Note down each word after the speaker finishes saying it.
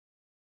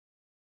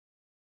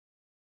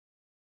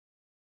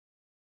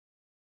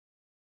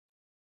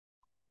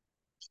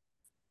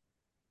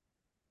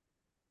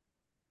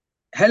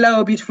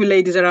Hello, beautiful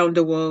ladies around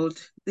the world.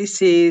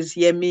 This is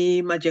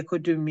Yemi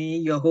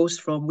Majekodumi, your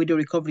host from Widow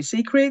Recovery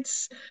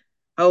Secrets.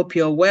 I hope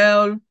you're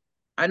well.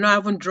 I know I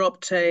haven't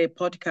dropped a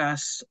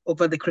podcast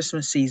over the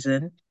Christmas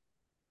season,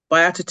 but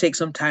I had to take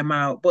some time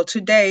out. But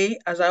today,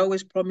 as I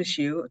always promise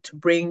you, to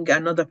bring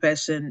another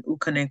person who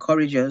can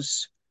encourage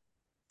us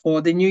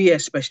for the new year,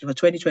 especially for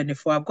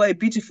 2024, I've got a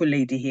beautiful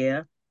lady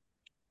here.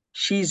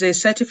 She's a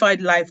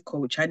certified life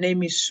coach. Her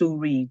name is Sue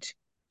Reid.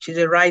 She's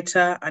a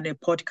writer and a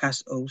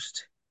podcast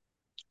host.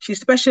 She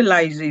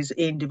specializes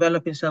in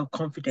developing self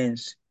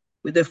confidence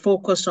with a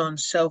focus on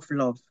self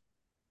love.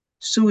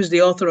 Sue is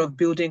the author of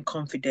Building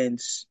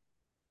Confidence,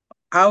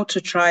 How to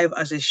Thrive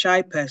as a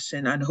Shy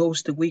Person, and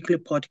hosts the weekly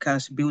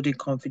podcast Building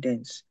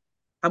Confidence.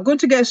 I'm going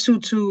to get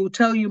Sue to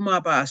tell you more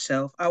about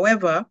herself.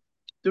 However,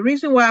 the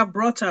reason why I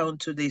brought her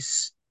onto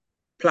this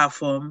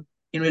platform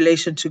in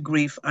relation to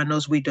grief and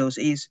us widows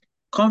is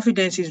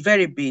confidence is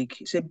very big.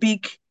 It's a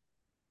big,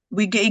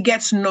 it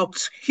gets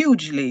knocked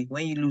hugely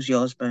when you lose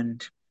your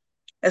husband,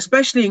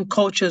 especially in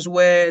cultures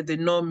where the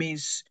norm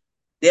is,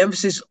 the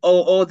emphasis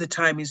all the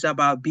time is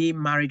about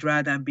being married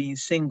rather than being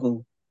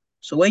single.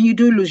 So when you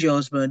do lose your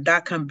husband,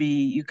 that can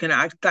be, you can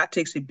act, that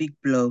takes a big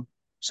blow.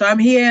 So I'm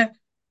here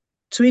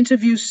to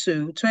interview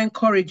Sue to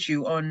encourage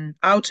you on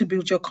how to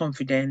build your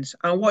confidence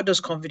and what does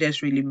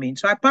confidence really mean.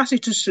 So I pass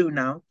it to Sue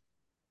now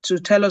to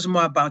tell us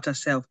more about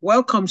herself.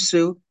 Welcome,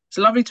 Sue. It's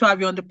lovely to have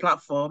you on the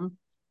platform.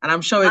 And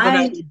I'm sure we're going to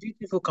have I a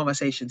beautiful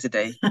conversation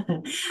today.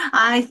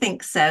 I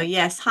think so.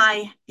 Yes.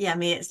 Hi,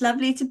 Yemi. It's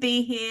lovely to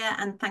be here,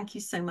 and thank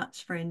you so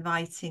much for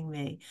inviting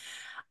me.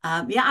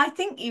 Yeah, I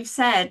think you've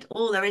said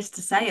all there is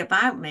to say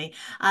about me.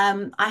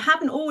 I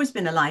haven't always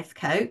been a life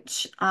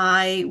coach.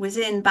 I was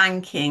in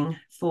banking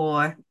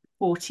for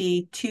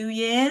 42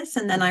 years,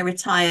 and then I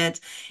retired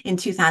in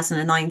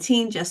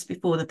 2019, just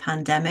before the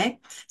pandemic.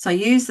 So I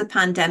used the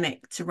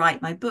pandemic to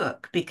write my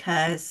book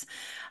because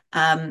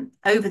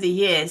over the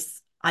years,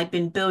 I'd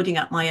been building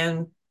up my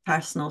own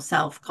personal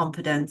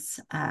self-confidence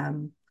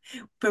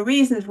for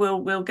reasons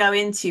we'll go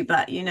into,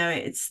 but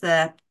it's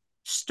the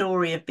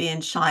story of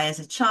being shy as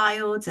a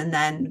child and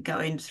then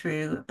going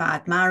through a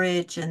bad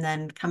marriage and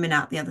then coming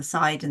out the other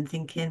side and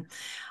thinking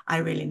I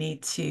really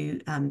need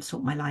to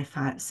sort my life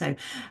out. So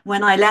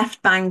when I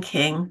left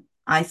banking,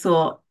 I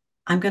thought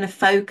I'm going to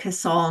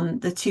focus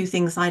on the two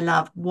things I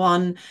love.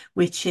 One,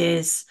 which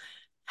is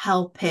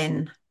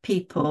helping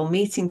people,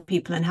 meeting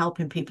people and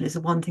helping people is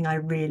the one thing I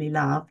really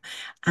love.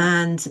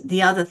 And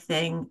the other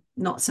thing,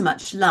 not so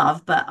much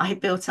love, but I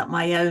built up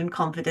my own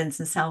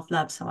confidence and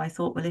self-love. So I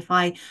thought, well, if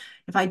I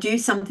do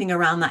something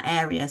around that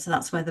area, so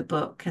that's where the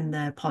book and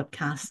the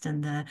podcast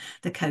and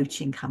the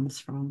coaching comes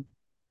from.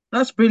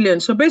 That's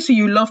brilliant. So basically,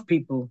 you love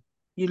people.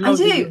 You I love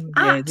the do, human,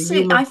 yeah, the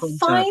absolutely. human I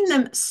find contact.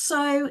 them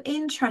so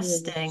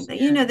interesting Yes, that,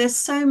 yeah, there's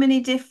so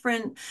many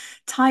different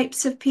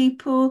types of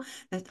people,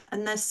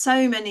 and there's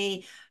so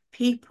many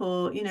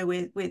people,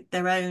 with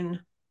their own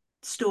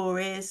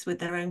stories, with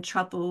their own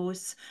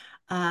troubles.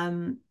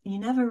 You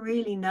never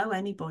really know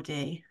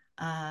anybody.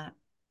 And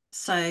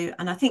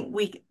I think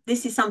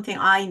this is something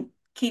I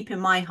keep in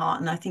my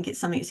heart, and I think it's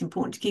something that's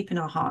important to keep in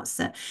our hearts,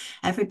 that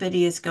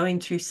everybody is going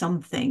through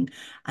something.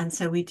 And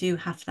so we do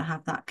have to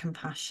have that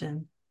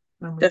compassion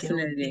when we deal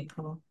with definitely.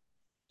 people.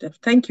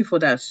 Thank you for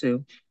that,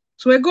 Sue.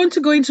 So we're going to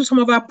go into some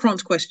of our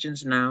prompt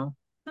questions now.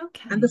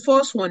 And the Okay.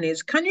 first one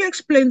is, can you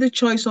explain the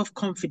choice of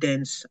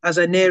confidence as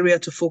an area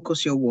to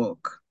focus your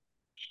work?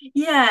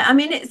 Yeah, I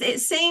mean, it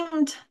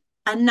seemed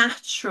a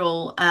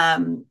natural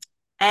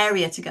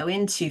area to go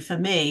into for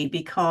me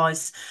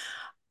because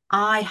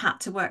I had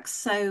to work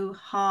so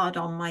hard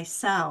on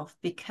myself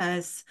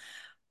because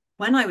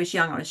when I was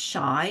young, I was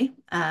shy,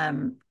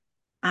 and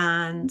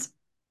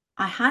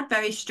I had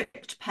very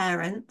strict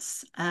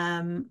parents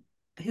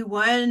who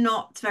were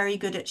not very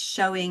good at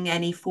showing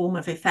any form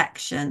of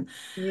affection.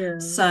 Yeah,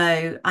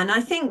 So, and I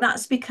think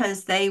that's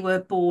because they were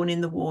born in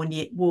the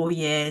war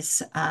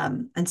years.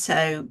 And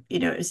so,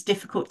 it was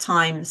difficult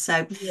times.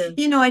 So,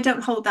 yeah, I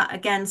don't hold that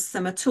against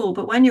them at all.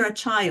 But when you're a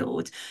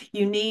child,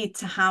 you need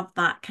to have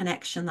that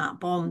connection, that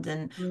bond.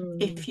 And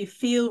mm, if you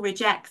feel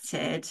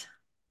rejected,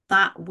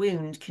 that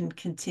wound can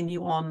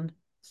continue on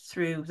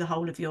through the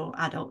whole of your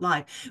adult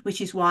life, which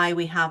is why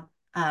we have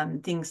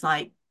things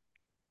like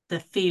the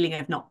feeling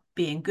of not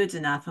being good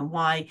enough, and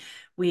why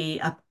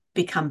we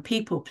become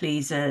people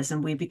pleasers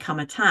and we become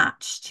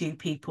attached to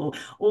people.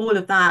 All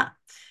of that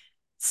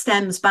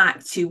stems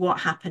back to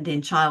what happened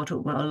in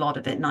childhood. Well, a lot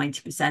of it,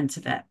 90%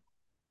 of it.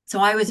 So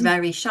I was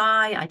very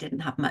shy. I didn't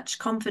have much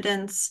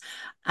confidence.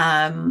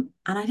 And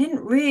I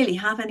didn't really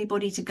have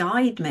anybody to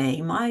guide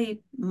me. My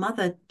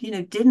mother,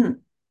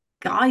 didn't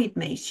guide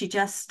me. She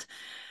just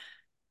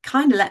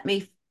kind of let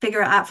me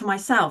figure it out for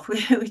myself,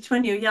 which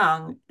when you're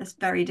young, is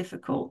very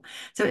difficult.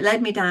 So it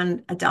led me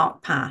down a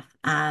dark path,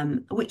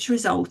 which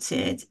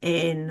resulted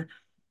in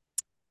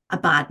a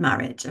bad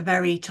marriage, a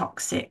very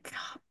toxic,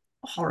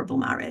 horrible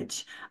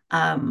marriage.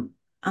 Um,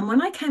 And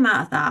when I came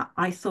out of that,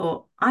 I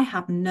thought, I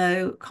have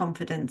no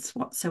confidence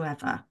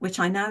whatsoever, which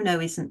I now know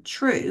isn't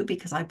true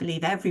because I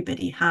believe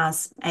everybody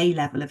has a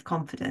level of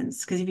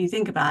confidence. Because if you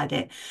think about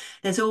it,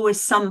 there's always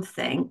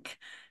something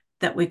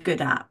that we're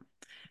good at.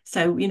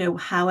 So,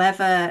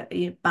 however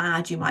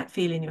bad you might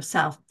feel in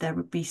yourself, there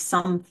would be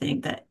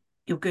something that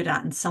you're good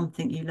at and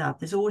something you love.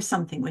 There's always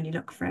something when you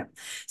look for it.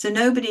 So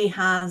nobody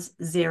has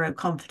zero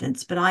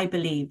confidence, but I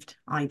believed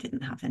I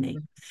didn't have any.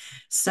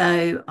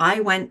 So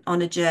I went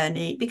on a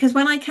journey because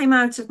when I came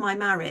out of my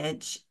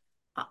marriage,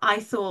 I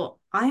thought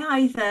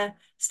I either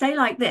stay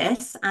like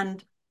this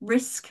and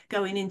risk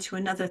going into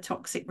another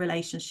toxic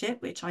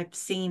relationship, which I've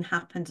seen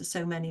happen to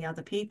so many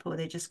other people.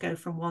 They just go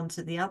from one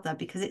to the other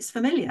because it's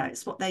familiar,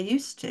 it's what they're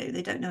used to.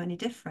 They don't know any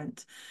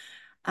different.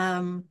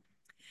 Um,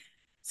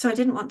 so I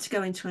didn't want to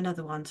go into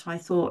another one. So I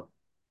thought,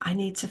 I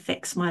need to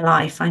fix my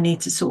life. I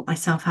need to sort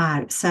myself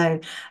out. So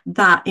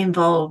that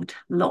involved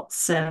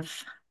lots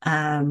of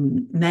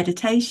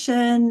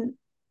meditation.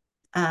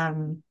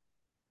 Um,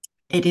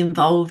 it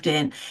involved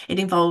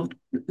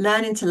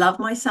learning to love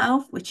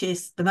myself, which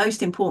is the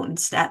most important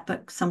step,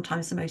 but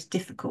sometimes the most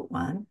difficult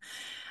one.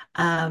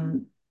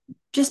 Um,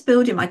 just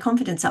building my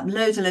confidence up,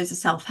 loads and loads of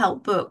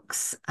self-help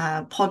books,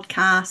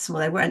 podcasts. Well,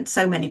 there weren't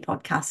so many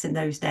podcasts in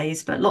those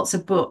days, but lots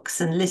of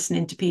books and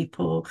listening to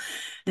people,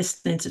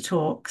 listening to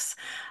talks.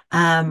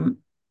 Um,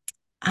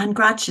 and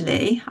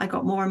gradually I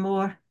got more and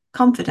more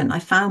confident. I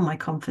found my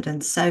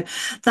confidence. So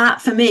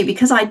that for me,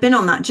 because I'd been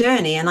on that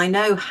journey and I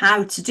know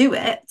how to do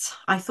it,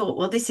 I thought,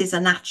 well, this is a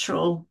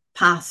natural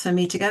path for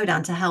me to go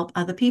down to help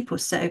other people.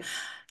 So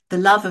the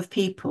love of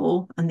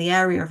people and the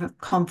area of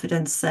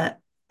confidence that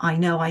I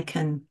know I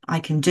can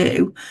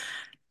do,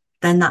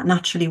 then that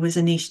naturally was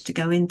a niche to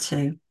go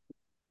into.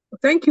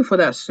 Thank you for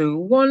that,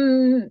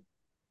 Sue.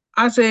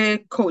 As a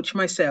coach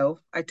myself,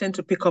 I tend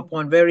to pick up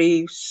on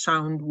very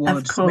sound Of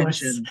words course.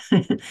 mentioned.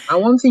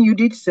 And one thing you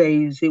did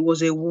say is it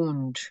was a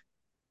wound.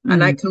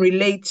 And I Mm. can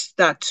relate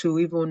that to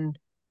even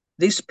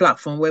this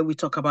platform where we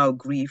talk about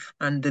grief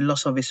and the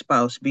loss of a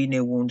spouse being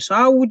a wound. So,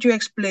 how would you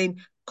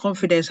explain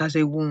confidence as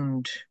a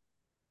wound?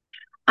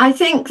 I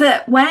think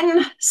that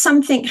when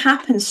something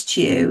happens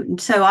to you,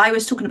 so I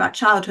was talking about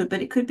childhood,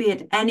 but it could be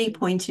at any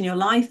point in your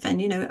life,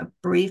 and a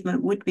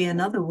bereavement would be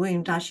another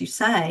wound, as you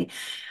say.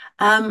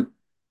 Um,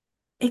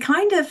 it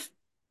kind of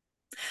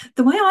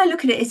the way I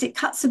look at it is it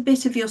cuts a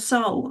bit of your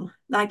soul,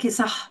 like it's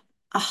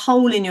a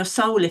hole in your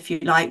soul, if you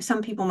like.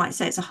 Some people might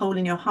say it's a hole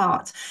in your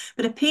heart,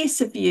 but a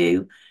piece of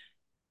you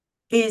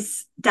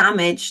is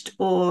damaged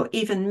or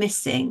even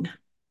missing,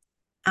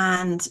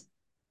 and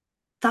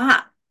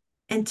that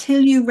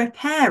until you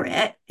repair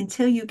it,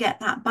 until you get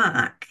that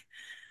back,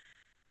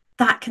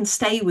 that can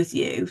stay with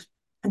you.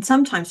 And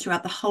sometimes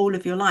throughout the whole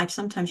of your life,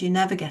 sometimes you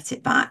never get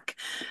it back.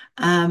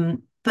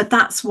 But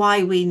that's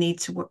why we need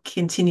to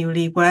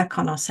continually work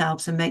on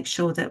ourselves and make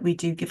sure that we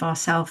do give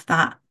ourselves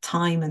that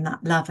time and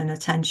that love and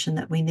attention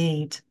that we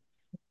need.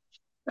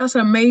 That's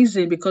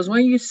amazing because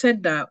when you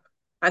said that,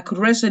 I could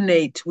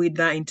resonate with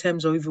that in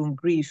terms of even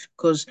grief.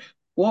 Because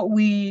what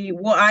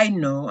I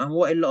know and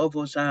what a lot of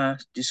us are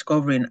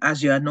discovering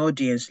as you're an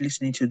audience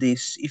listening to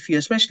this, if you're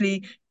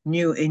especially a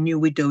new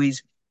widow,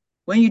 is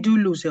when you do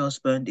lose your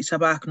husband, it's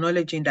about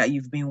acknowledging that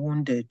you've been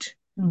wounded.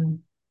 Mm.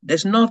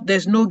 There's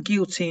no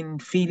guilt in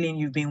feeling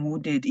you've been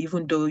wounded,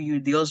 even though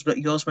your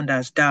husband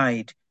has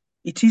died.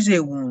 It is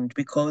a wound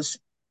because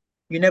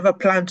you never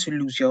planned to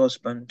lose your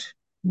husband.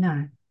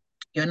 No.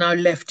 You're now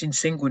left in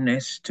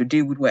singleness to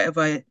deal with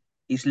whatever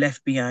is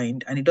left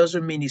behind, and it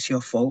doesn't mean it's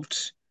your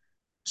fault.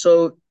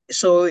 So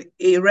it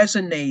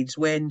resonates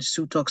when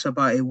Sue talks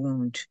about a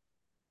wound.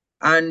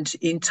 And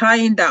in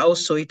tying that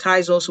also, it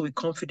ties also with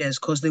confidence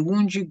because the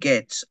wound you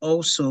get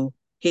also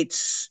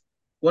hits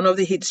one of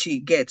the hits she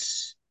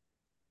gets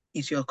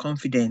is your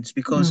confidence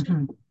because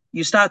Hmm.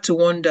 you start to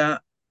wonder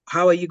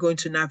how are you going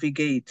to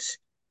navigate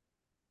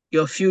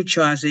your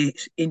future as a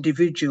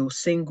individual,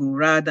 single,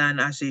 rather than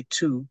as a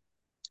two,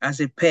 as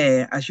a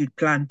pair, as you'd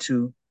plan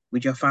to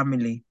with your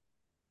family.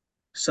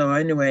 So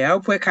anyway, I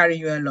hope we're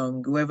carrying you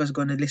along, whoever's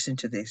going to listen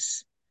to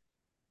this.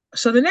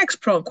 So the next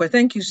prompt, well,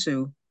 thank you,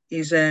 Sue,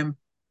 is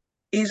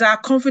our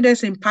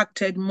confidence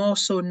impacted more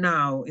so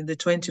now in the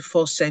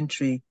 21st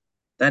century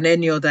than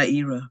any other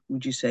era,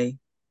 would you say?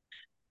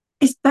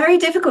 It's very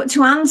difficult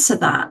to answer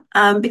that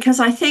because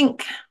I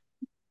think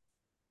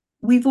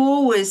we've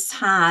always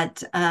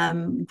had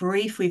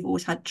grief, we've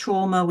always had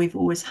trauma, we've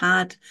always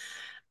had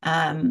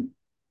um,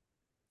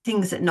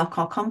 things that knock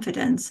our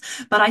confidence.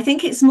 But I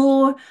think it's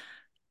more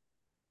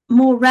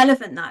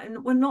relevant now.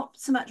 Well, not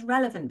so much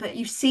relevant, but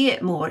you see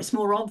it more. It's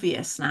more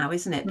obvious now,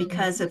 isn't it?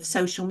 Because of Mm.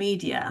 social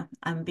media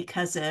and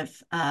because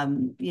of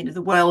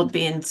the world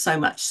being so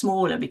much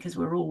smaller because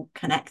we're all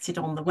connected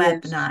on the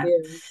web Yes, now.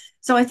 yes.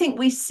 So I think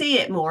we see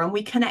it more and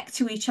we connect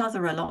to each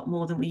other a lot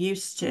more than we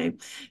used to.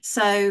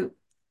 So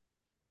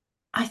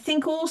I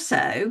think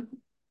also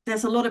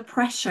there's a lot of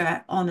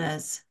pressure on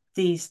us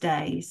these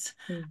days.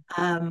 Mm.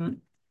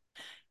 Um,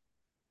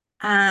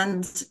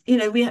 And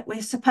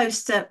we're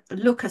supposed to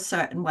look a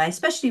certain way,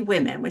 especially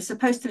women. We're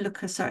supposed to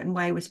look a certain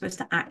way. We're supposed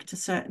to act a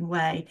certain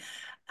way,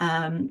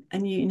 and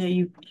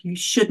you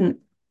shouldn't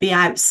be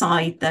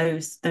outside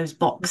those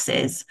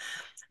boxes.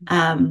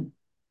 Um,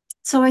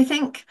 so I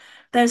think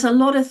there's a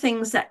lot of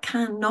things that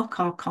can knock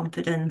our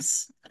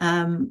confidence,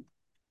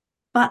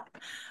 but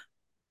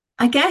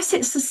I guess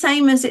it's the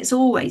same as it's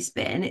always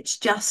been. It's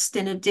just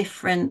in a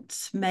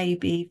different,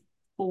 maybe,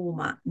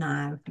 format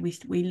now.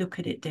 We look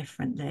at it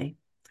differently.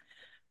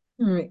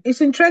 It's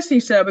interesting,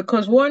 sir,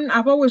 because one,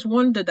 I've always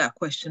wondered that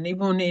question,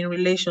 even in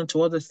relation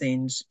to other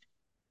things,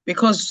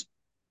 because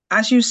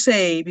as you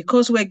say,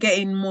 because we're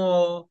getting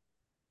more,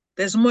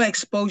 there's more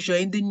exposure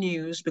in the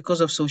news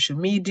because of social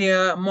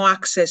media, more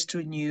access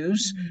to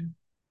news, Mm.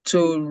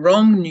 to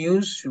wrong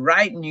news,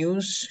 right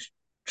news,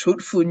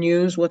 truthful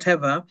news,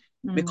 whatever,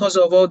 Mm. because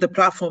of all the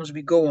platforms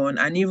we go on,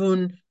 and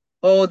even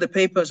all the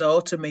papers are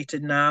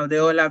automated now. They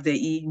all have their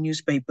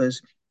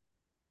e-newspapers.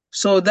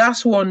 So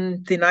that's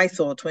one thing I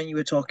thought when you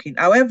were talking.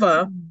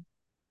 However, Mm.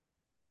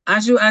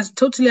 as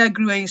totally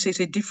agree when you say it's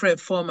a different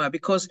format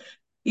because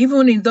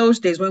even in those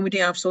days when we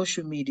didn't have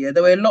social media,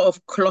 there were a lot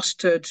of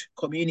clustered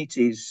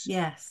communities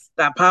Yes.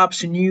 that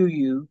perhaps knew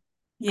you.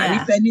 And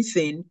if Yeah.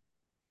 anything,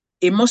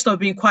 it must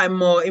be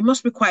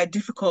quite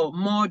difficult,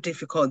 more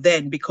difficult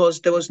then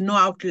because there was no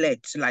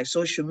outlet like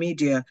social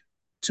media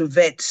to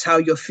vet how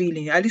you're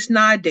feeling. At least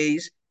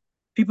nowadays,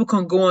 people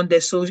can go on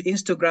their social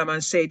Instagram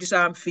and say, this is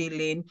how I'm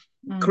feeling,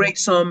 Mm. create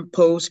some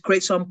posts,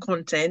 create some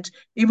content,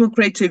 even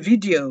create a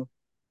video.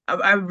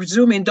 I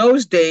presume in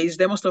those days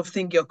they must have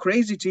think you're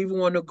crazy to even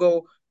want to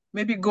go,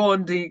 maybe go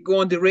on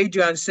the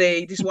radio and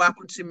say, this is what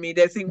happened to me.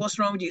 They think, what's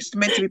wrong with you? It's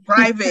meant to be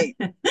private.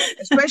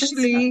 That's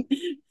Especially right.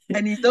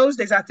 and in those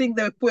days, I think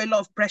they put a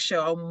lot of pressure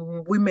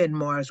on women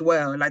more as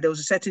well. Like there was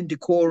a certain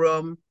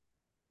decorum.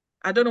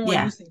 I don't know what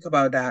you Yeah. think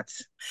about that.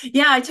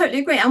 Yeah, I totally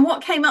agree. And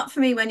what came up for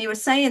me when you were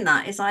saying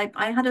that is I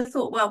had a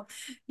thought, well,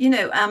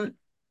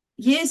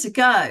 years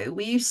ago,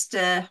 we used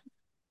to,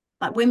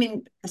 like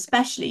women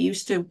especially,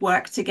 used to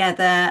work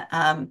together.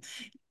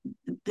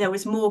 There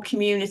was more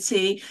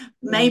community.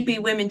 Maybe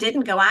Mm, women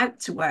didn't go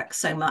out to work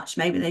so much.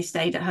 Maybe they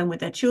stayed at home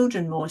with their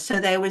children more. So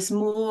there was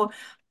more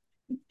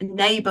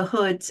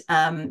neighborhood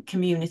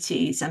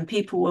communities, and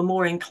people were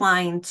more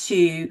inclined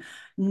to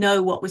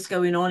know what was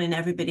going on in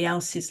everybody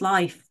else's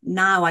life.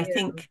 Now, I yeah.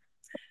 think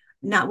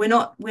now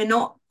we're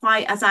not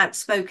quite as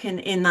outspoken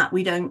in that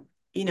we don't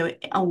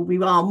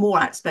we are more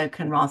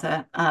outspoken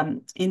rather.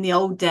 In the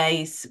old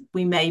days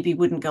we maybe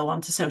wouldn't go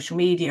onto social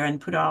media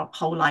and put our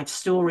whole life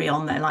story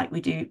on there like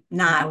we do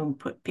now and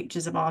put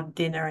pictures of our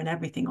dinner and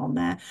everything on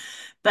there,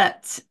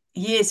 but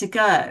years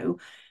ago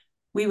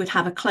we would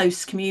have a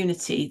close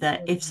community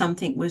that if Mm,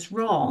 something was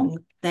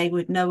wrong they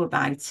would know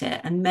about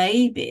it, and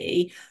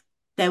maybe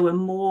there were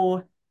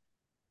more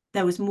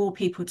there was more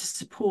people to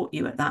support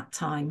you at that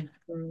time.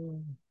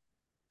 mm.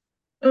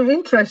 Oh,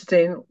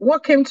 interesting.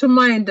 What came to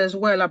mind as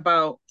well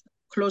about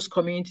close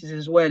communities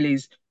as well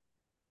is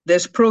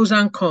there's pros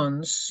and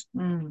cons.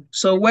 Mm.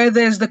 So where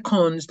there's the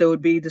cons, there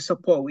would be the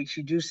support, which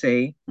you do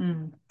say,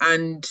 Mm.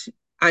 and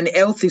and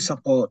healthy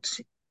support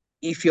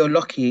if you're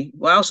lucky.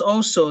 Whilst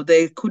also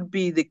there could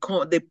be the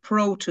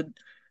pro to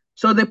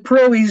so the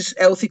pro is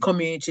healthy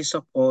community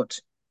support.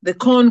 The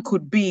con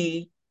could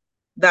be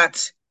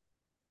that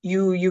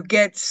you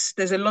get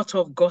there's a lot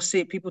of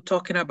gossip, people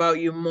talking about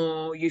you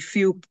more, you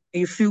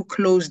feel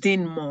closed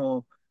in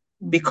more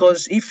Mm.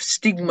 because if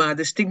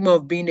the stigma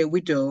of being a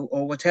widow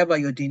or whatever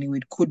you're dealing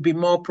with could be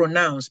more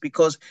pronounced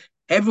because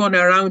everyone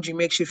around you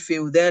makes you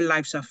feel their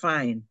lives are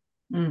fine.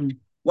 Mm.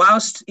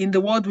 Whilst in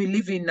the world we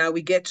live in now,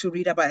 we get to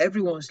read about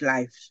everyone's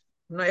life.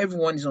 Not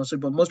everyone is on social,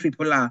 but most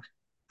people are.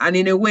 And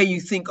in a way, you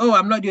think, oh,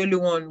 I'm not the only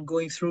one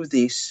going through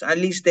this. At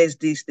least there's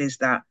this, there's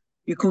that.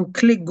 You can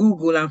click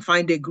Google and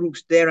find the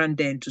groups there and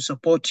then to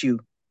support you.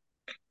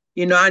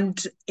 And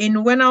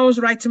in when I was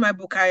writing my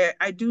book,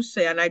 I do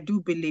say and I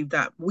do believe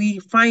that we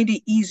find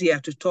it easier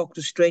to talk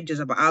to strangers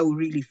about how we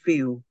really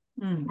feel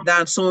Mm.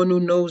 than someone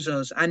who knows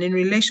us. And in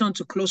relation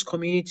to close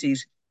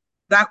communities,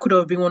 that could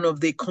have been one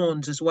of the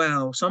cons as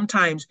well.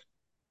 Sometimes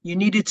you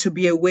needed to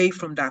be away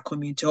from that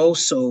community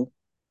also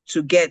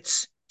to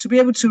be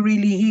able to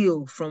really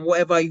heal from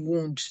whatever you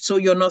wound. So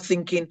you're not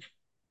thinking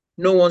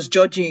no one's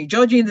judging you,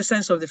 judging in the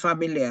sense of the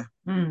familiar,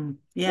 Mm.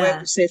 where we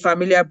Yeah. say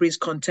familiar breeds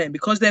contempt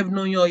because they've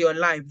known you all your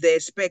life. They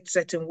expect a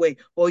certain way,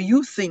 or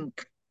you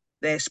think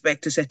they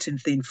expect a certain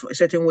thing, a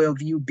certain way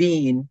of you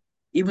being,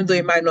 even though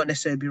it Mm. might not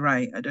necessarily be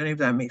right. I don't know if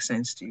that makes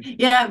sense to you.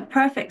 Yeah,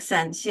 perfect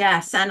sense.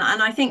 Yes. And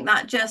I think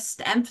that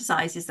just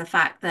emphasizes the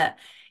fact that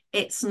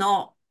it's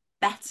not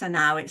better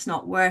now, it's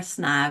not worse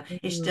now,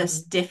 it's Mm,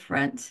 just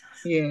different.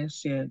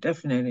 yes, yeah,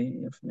 definitely,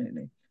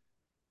 definitely.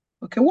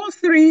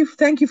 Okay,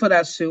 thank you for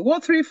that, Sue.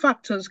 What three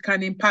factors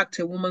can impact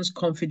a woman's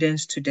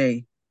confidence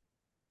today?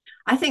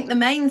 I think the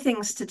main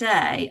things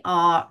today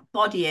are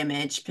body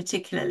image,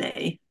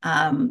 particularly.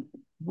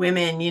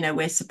 Women,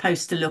 we're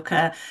supposed to look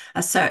a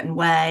certain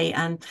way.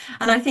 And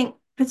I think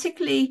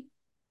particularly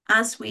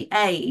as we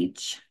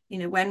age,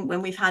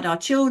 when we've had our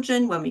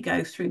children, when we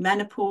go through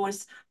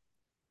menopause,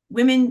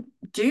 women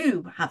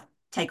do have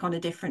take on a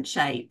different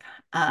shape.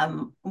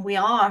 We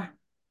are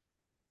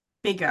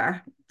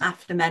bigger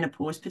after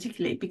menopause,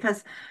 particularly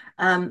because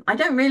I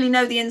don't really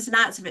know the ins and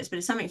outs of it, but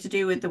it's something to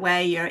do with the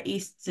way your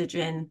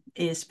estrogen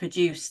is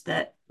produced,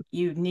 that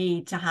you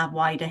need to have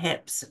wider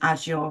hips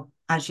as you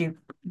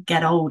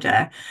get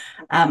older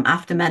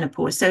after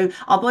menopause. So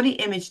our body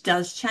image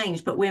does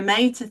change, but we're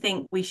made to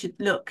think we should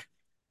look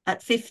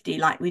at 50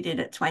 like we did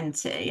at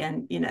 20,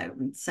 and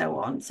and so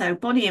on. So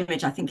body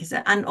image, I think,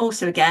 and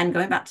also, again,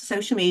 going back to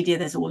social media,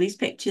 there's all these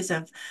pictures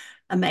of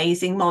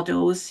amazing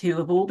models who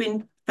have all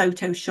been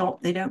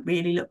photoshopped. They don't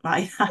really look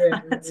like Yeah,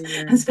 that.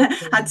 yeah, And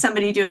had definitely.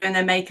 somebody doing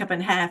their makeup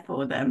and hair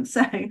for them.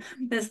 So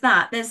there's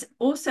that. There's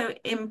also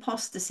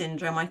imposter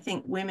syndrome. I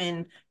think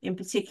women in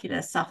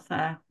particular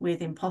suffer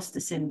with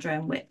imposter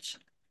syndrome, which,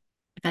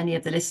 if any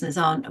of the listeners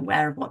aren't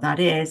aware of what that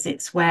is,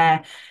 it's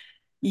where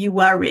you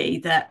worry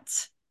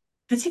that,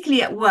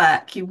 particularly at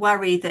work, you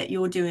worry that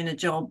you're doing a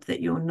job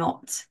that you're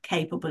not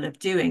capable of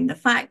doing. The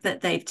fact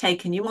that they've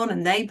taken you on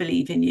and they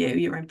believe in you,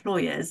 your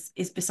employers,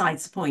 is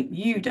besides the point.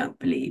 You don't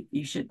believe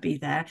you should be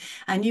there,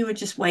 and you are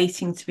just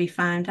waiting to be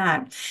found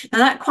out. Now,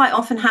 that quite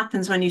often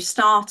happens when you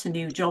start a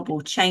new job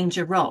or change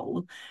a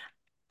role,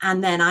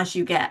 and then as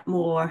you get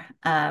more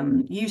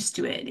used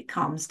to it, it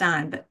calms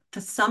down. But for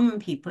some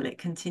people, it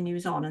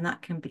continues on, and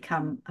that can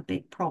become a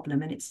big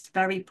problem. And it's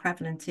very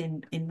prevalent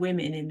in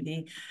women, in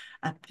the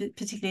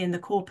particularly in the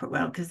corporate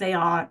world, because they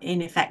are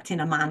in effect in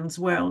a man's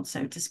world,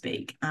 so to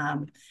speak.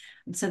 And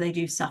so they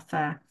do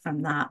suffer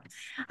from that.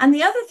 And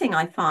the other thing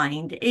I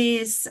find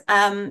is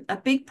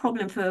a big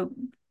problem for,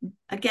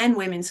 again,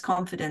 women's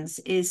confidence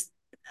is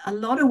a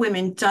lot of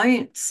women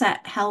don't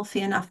set healthy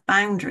enough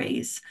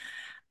boundaries.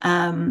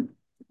 Um,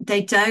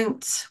 they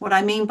don't, what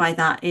I mean by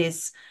that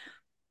is,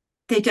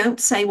 they don't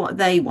say what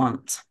they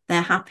want.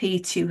 They're happy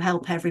to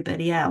help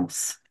everybody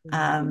else.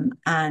 Mm.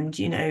 And,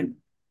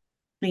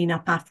 clean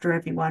up after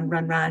everyone,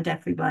 run around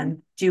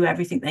everyone, do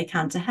everything they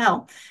can to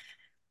help.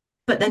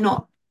 But they're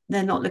not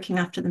looking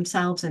after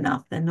themselves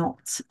enough. They're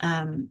not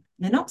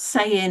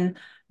saying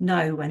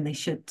no when they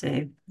should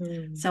do.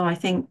 Mm. So I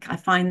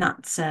find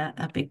that's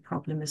a big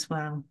problem as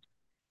well.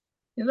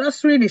 Yeah,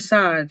 that's really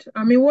sad.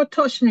 I mean, what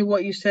touched me,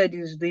 what you said,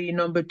 is the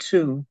number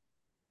two,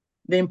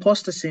 the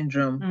imposter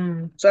syndrome.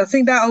 Mm, So I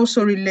think that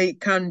also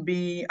can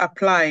be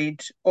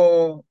applied,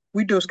 or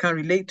widows can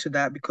relate to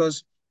that,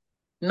 because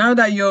now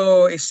that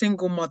you're a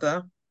single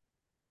mother,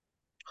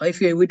 or if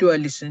you're a widow,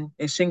 listen,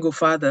 a single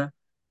father,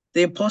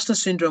 the imposter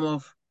syndrome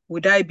of,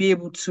 would I be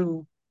able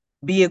to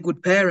be a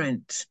good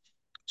parent?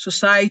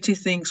 Society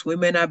thinks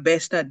women are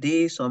best at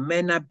this or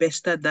men are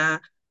best at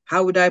that.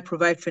 How would I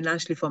provide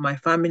financially for my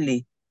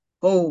family?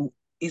 Oh,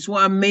 is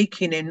what I'm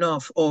making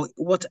enough? Or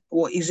what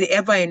is it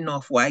ever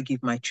enough what I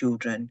give my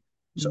children?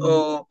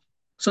 mm,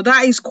 So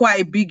that is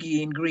quite a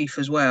biggie in grief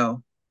as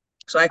well.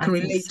 So I I can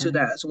think relate to so.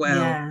 that as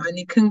well. Yeah, And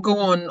it can go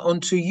on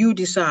until you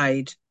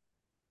decide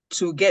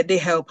to get the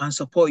help and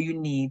support you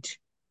need.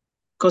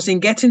 Because in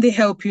getting the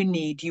help you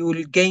need, you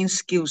will gain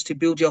skills to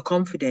build your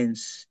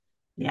confidence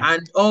yeah.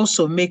 and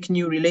also make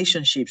new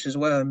relationships as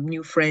well,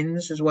 new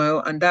friends as well.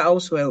 And that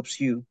also helps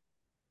you.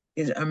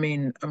 I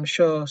mean, I'm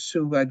sure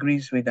Sue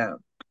agrees with that.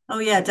 Oh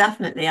yeah,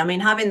 definitely. I mean,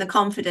 having the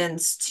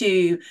confidence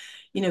to,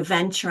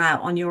 venture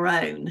out on your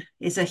own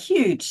is a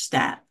huge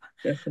step.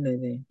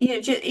 Definitely.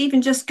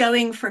 Even just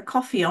going for a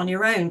coffee on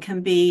your own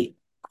can be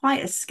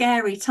quite a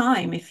scary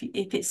time if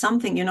it's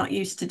something you're not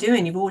used to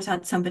doing. You've always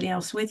had somebody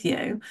else with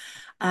you.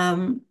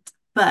 Um,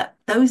 but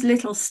those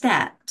little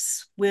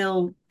steps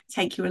will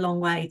take you a long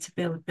way to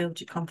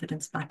build your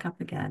confidence back up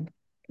again.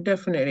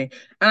 Definitely.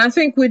 And I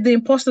think with the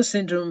imposter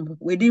syndrome,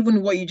 with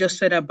even what you just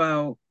said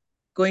about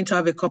going to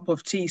have a cup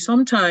of tea,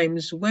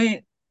 sometimes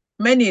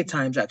many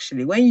times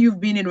actually, when you've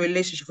been in a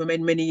relationship for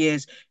many, many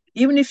years,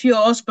 even if your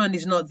husband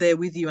is not there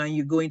with you and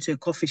you go into a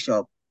coffee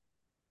shop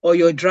or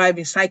you're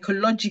driving,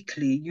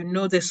 psychologically, you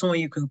know there's someone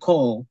you can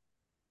call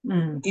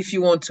Mm, if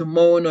you want to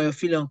moan or you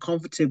feel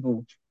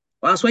uncomfortable.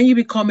 Whereas when you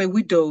become a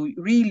widow,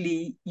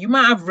 really, you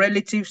might have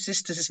relatives,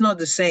 sisters, it's not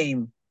the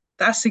same.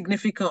 That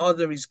significant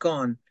other is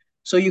gone.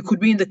 So you could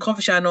be in the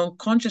coffee shop and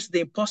unconsciously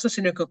the imposter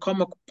syndrome could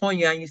come upon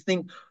you and you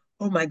think,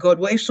 oh my God,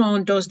 what if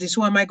someone does this?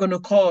 Who am I going to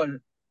call?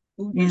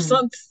 mm.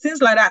 Some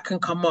things like that can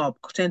come up,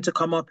 tend to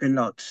come up a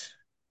lot.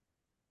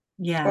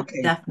 Yeah,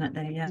 Okay.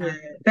 definitely. Yeah. Yeah.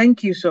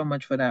 Thank you so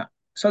much for that.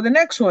 So the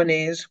next one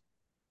is,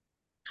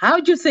 how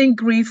do you think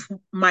grief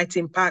might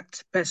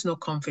impact personal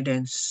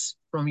confidence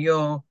for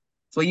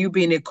you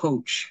being a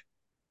coach?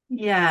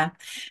 Yeah.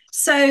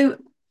 So,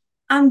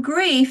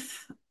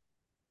 grief,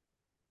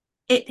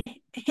 it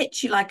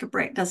hits you like a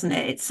brick, doesn't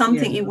it? It's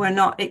something you Yeah. were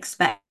not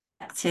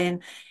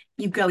expecting.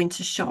 You go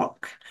into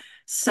shock.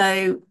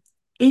 So,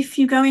 if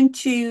you go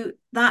into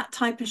that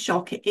type of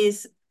shock, it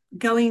is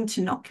going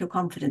to knock your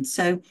confidence.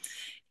 So,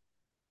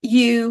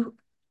 you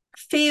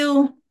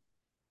feel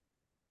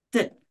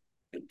that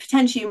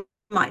potentially you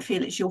might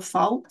feel it's your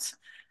fault.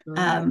 Mm,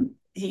 Um,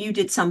 you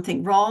did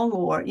something wrong,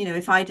 or,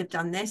 if I'd have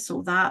done this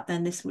or that,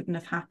 then this wouldn't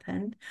have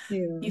happened.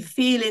 You Yeah.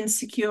 feel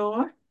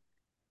insecure.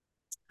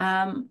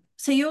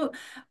 So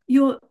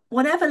your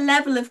whatever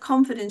level of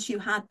confidence you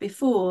had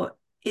before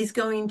is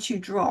going to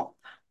drop.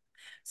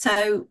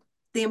 So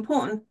the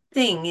important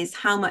thing is,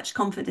 how much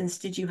confidence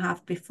did you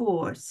have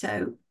before?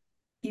 So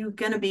you're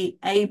going to be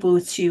able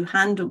to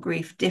handle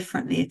grief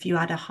differently if you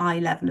had a high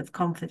level of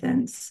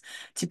confidence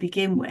to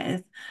begin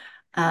with.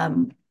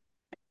 Um,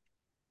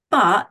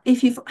 but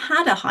if you've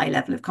had a high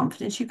level of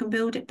confidence, you can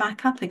build it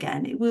back up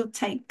again. It will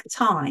take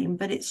time,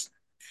 but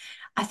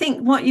I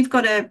think what you've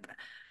got to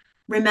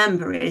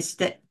remember is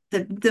that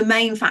the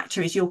main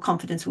factor is your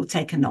confidence will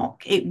take a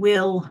knock. It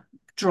will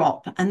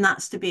drop, and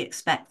that's to be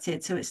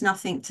expected. So it's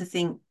nothing to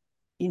think,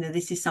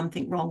 this is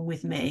something wrong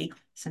with me.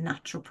 It's a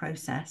natural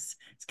process.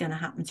 It's going to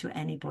happen to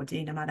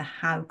anybody, no matter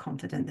how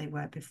confident they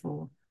were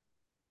before.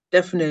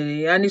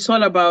 Definitely. And it's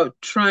all about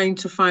trying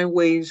to find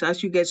ways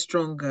as you get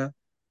stronger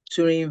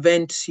to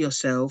reinvent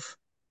yourself,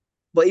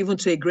 but even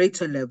to a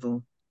greater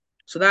level.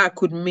 So that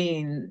could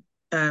mean,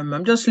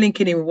 I'm just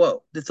linking in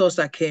what the thoughts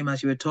that came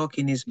as you were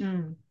talking is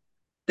Mm,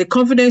 the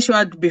confidence you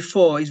had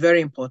before is very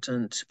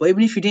important. But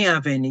even if you didn't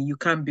have any, you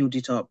can build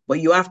it up.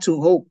 But you have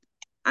to hope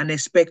and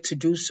expect to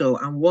do so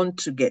and want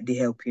to get the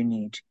help you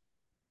need.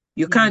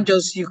 You yeah, can't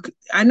just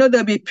I know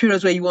there'll be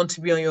periods where you want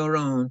to be on your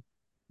own,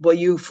 but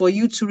for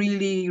you to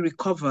really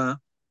recover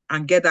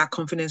and get that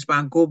confidence back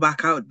and go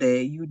back out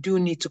there, you do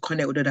need to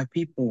connect with other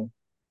people.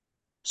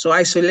 So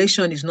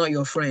isolation is not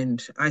your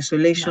friend.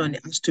 Isolation no,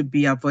 has to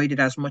be avoided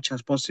as much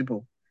as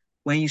possible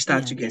when you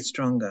start yeah. to get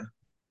stronger.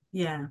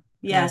 Yeah.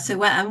 Yeah. Yeah. So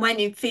when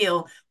you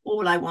feel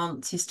all I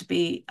want is to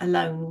be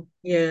alone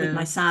with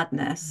my Yeah.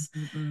 sadness,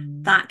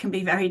 Mm-mm. that can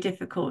be very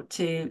difficult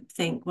to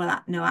think,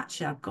 well, no,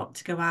 actually, I've got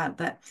to go out.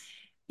 But,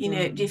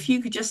 if Mm.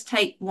 you could just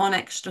take one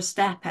extra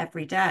step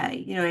every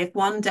day, if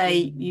one day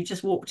Mm. you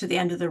just walk to the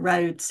end of the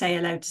road, say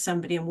hello to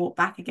somebody and walk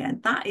back again,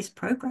 that is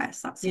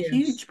progress. That's a Yes,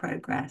 huge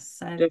progress.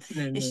 So it's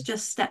definitely.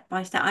 just step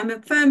by step. I'm a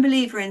firm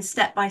believer in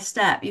step by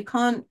step. You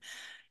can't,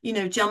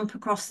 jump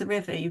across the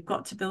river. You've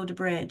got to build a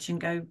bridge and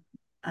go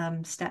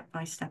step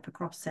by step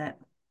across it.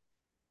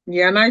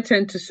 Yeah, and I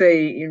tend to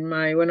say in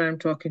my when I'm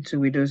talking to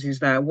widows is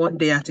that one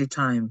day at a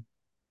time.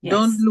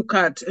 Don't Yes. look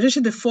at,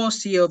 especially the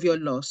first year of your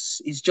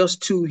loss is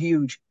just too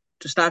huge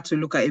to start to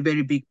look at a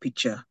very big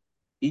picture.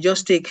 You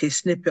just take a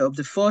snippet of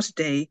the first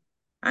day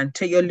and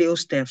take your little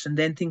steps and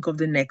then think of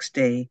the next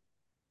day.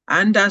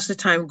 And as the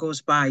time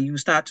goes by, you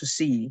start to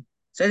see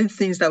certain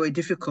things that were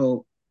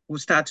difficult will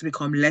start to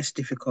become less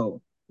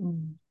difficult.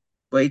 Mm,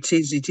 But it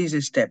is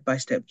a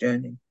step-by-step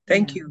journey.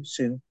 Thank yeah. you,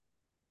 Sue.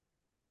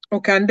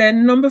 Okay, and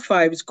then number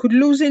five is could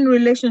losing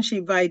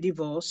relationship via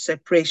divorce,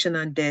 separation,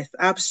 and death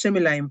have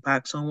similar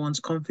impacts on one's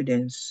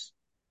confidence?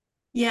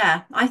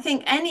 Yeah. I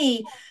think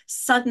any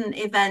sudden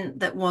event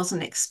that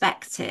wasn't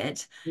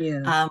expected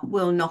Yeah,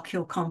 will knock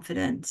your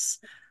confidence.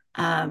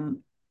 Um,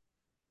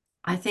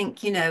 I think,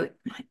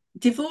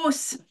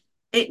 divorce,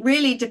 it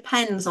really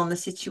depends on the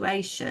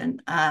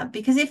situation.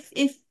 Because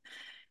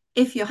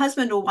if your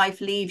husband or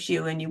wife leaves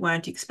you and you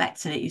weren't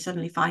expecting it, you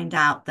suddenly find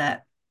out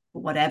that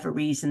for whatever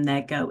reason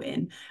they're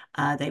going,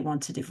 they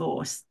want a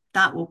divorce.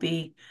 That will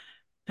be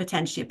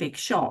potentially a big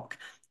shock.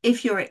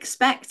 If you're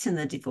expecting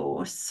the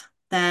divorce,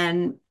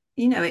 then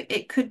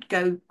it could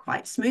go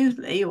quite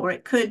smoothly, or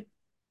it could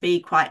be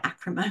quite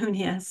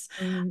acrimonious.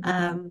 mm-hmm.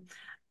 Um,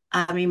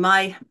 I mean,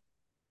 my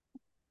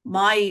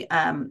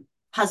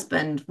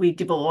husband, we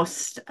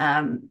divorced,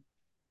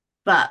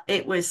 but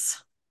it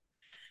was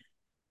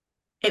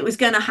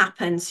going to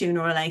happen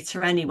sooner or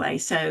later anyway.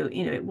 So,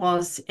 it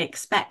was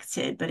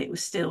expected, but it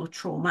was still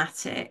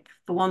traumatic.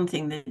 For one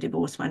thing, the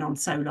divorce went on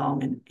so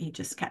long and he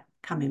just kept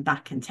coming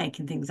back and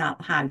taking things out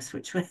the house,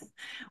 which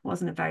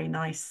wasn't a very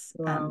nice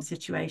Wow.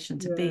 situation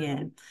to be Yeah.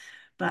 in.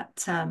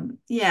 But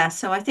yeah,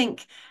 so I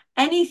think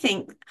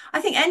anything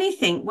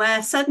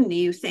where suddenly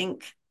you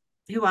think,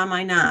 who am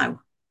I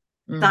now?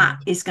 Mm. That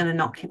is going to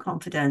knock your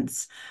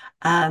confidence.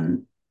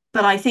 Um,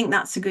 but I think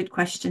that's a good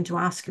question to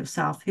ask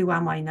yourself. Who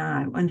am I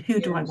now? And who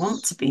do I want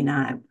Yes. to be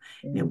now?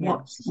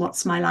 Yes.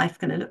 What's my life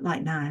going to look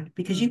like now?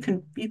 Because you Mm.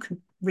 can you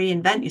can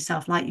reinvent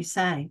yourself, like you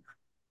say.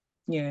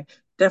 Yeah,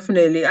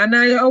 definitely. And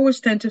I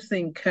always tend to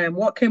think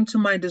what came to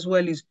mind as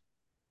well is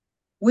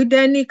with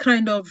any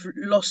kind of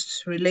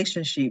lost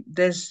relationship,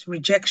 there's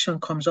rejection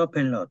comes up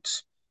a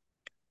lot.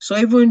 So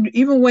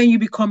even when you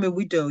become a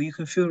widow, you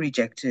can feel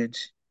rejected.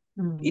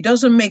 It Mm,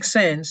 doesn't make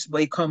sense,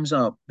 but it comes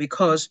up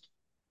because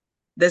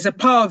there's a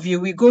part of you.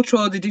 We go through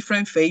all the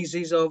different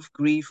phases of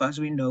grief as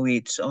we know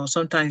it, or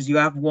sometimes you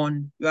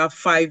have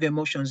five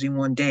emotions in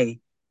one day.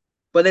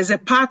 But there's a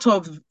part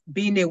of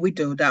being a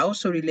widow that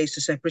also relates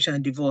to separation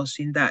and divorce.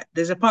 In that,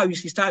 there's a part you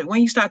start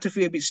when you start to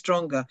feel a bit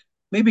stronger,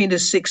 maybe in the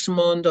 6th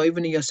month or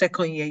even in your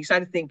second year, you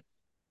start to think,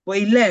 "Well,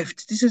 he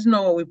left. This is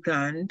not what we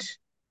planned.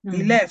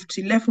 He mm, left.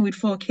 He left me with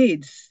 4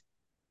 kids."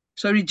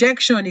 So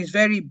rejection is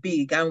very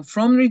big, and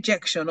from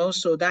rejection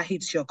also that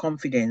hits your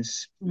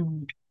confidence.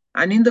 mm,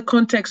 And in the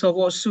context of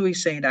what Sue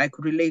is saying, that I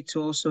could relate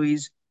to also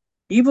is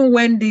Even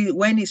when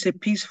it's a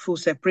peaceful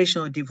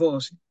separation or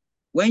divorce,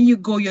 when you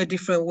go your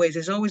different ways,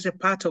 there's always a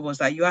part of us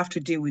that you have to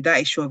deal with that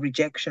issue of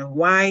rejection.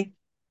 Why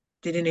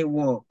didn't it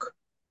work?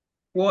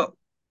 What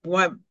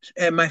what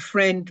my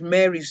friend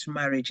Mary's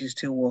marriage is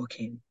still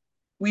working.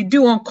 We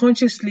do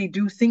unconsciously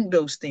do think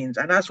those things,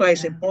 and that's why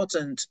it's Yeah.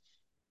 important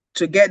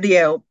to get the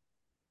help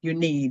you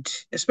need,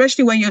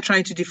 especially when you're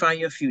trying to define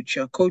your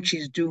future.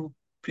 Coaches do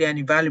play an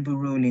invaluable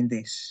role in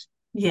this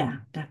Yeah,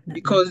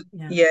 definitely. because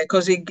Yeah. yeah,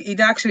 because it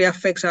actually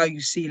affects how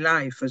you see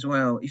life as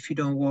well if you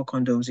don't work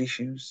on those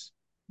issues.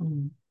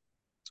 Mm,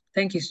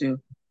 Thank you, Sue.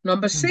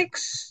 Number mm.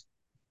 6,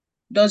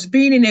 does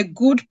being in a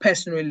good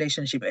personal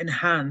relationship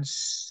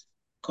enhance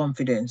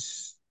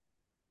confidence?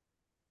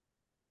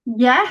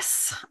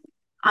 Yes,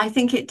 I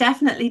think it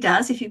definitely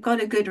does. If you've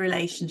got a good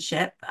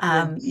relationship,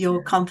 Yes, your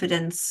yeah.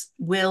 confidence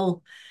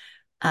will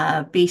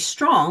be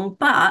strong.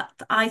 But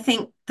I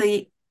think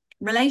the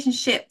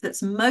relationship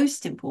that's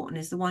most important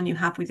is the one you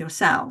have with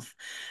yourself.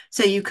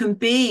 So you can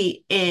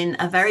be in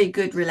a very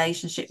good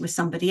relationship with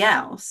somebody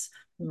else,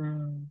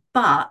 Mm,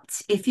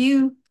 but if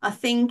you are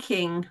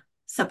thinking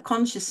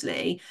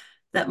subconsciously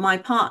that my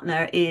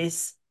partner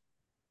is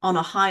on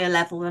a higher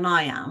level than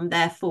I am,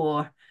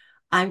 therefore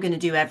I'm going to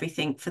do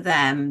everything for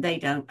them, they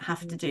don't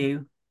have to mm,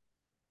 do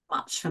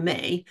much for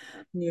me,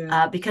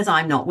 yeah. because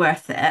I'm not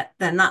worth it,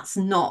 then that's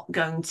not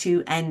going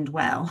to end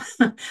well.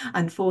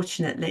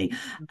 Unfortunately,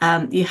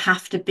 you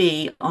have to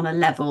be on a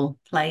level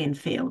playing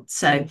field.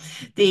 So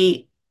Mm,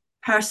 the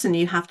person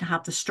you have to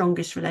have the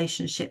strongest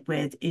relationship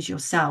with is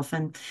yourself.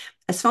 And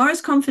as far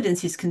as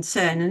confidence is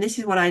concerned, and this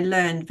is what I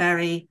learned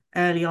very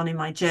early on in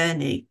my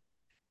journey,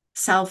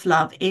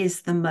 self-love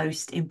is the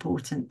most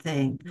important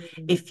thing.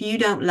 mm, If you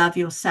don't love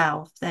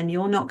yourself, then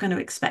you're not going to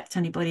expect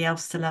anybody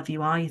else to love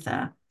you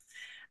either.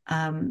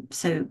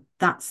 So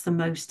that's the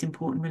most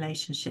important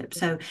relationship.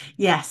 So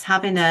yes,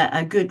 having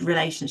a good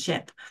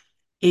relationship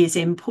is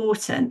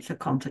important for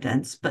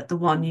confidence, but the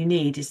one you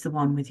need is the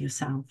one with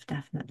yourself,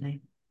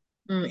 definitely.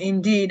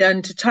 indeed.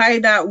 And to tie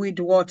that with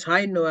what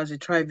I know as a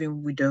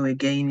thriving widow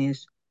again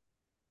is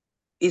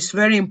it's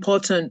very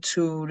important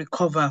to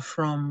recover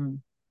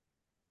from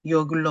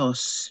your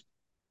loss.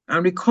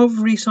 And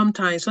recovery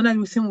sometimes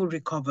we think we're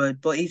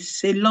recovered, but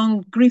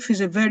grief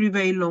is a very,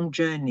 very long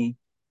journey.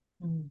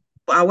 Mm.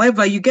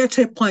 However, you get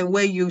to a point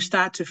where you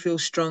start to feel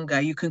stronger.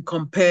 You can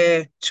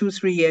compare 2,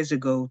 3 years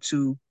ago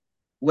to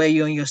where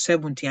you're in your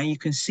 70 and you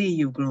can see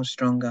you've grown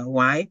stronger.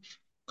 Why?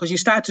 Because you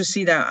start to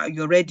see that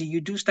you're ready. You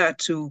do start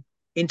to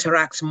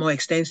interact more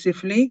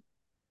extensively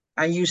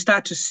and you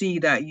start to see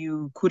that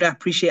you could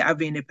appreciate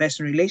having a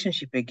personal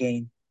relationship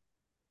again.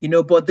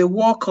 But the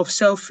work of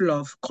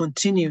self-love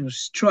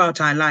continues throughout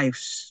our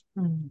lives.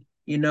 Mm.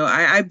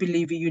 I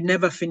believe you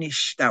never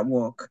finish that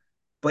work.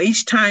 But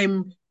each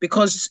time,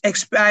 because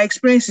our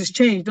experiences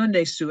change, don't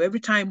they, Sue? Every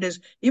time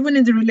even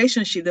in the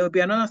relationship, there will be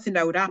another thing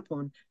that would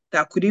happen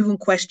that could even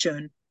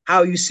question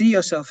how you see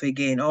yourself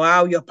again or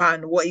how your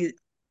partner,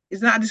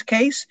 isn't that the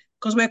case?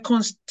 Because we're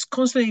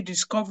constantly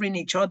discovering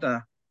each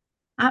other.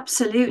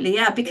 Absolutely,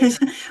 yeah, Yeah, because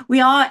we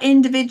are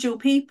individual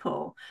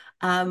people.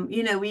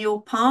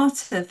 You're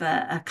part of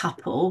a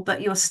couple,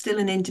 but you're still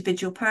an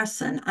individual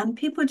person, and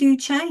people do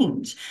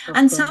change. of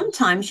And course.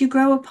 sometimes you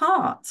grow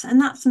apart,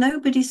 and that's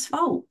nobody's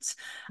fault.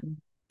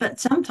 But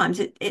sometimes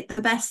the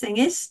best thing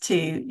is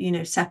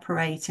to,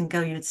 separate and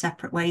go your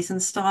separate ways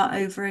and start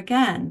over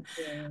again.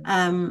 Yeah.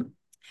 Um,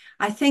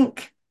 I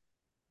think,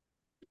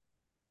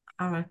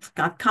 oh,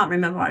 I can't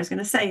remember what I was going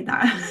to say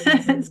now.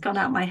 It's Mhm. gone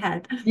out of my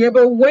head. Yeah,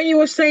 but when you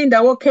were saying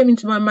that, what came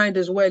into my mind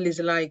as well is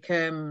like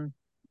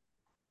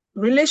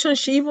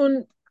relationship.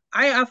 Even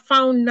I have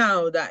found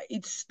now that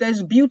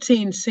there's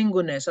beauty in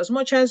singleness. As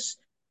much as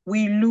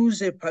we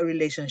lose a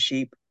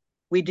relationship,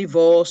 we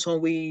divorce or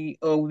we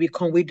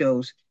become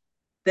widows.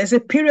 There's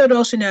a period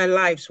also in our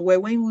lives where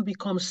when we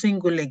become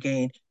single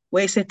again,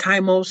 where it's a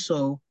time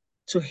also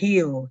to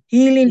heal.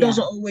 Healing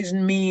doesn't Yeah, always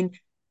mean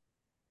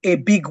a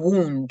big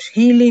wound.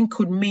 Healing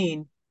could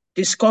mean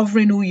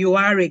discovering who you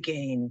are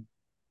again,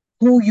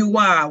 who you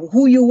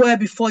were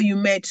before you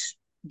met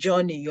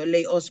Johnny, your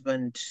late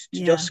husband, to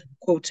yeah. just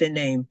quote a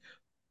name.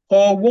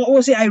 Or what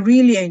was it I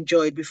really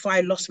enjoyed before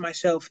I lost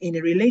myself in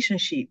a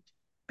relationship?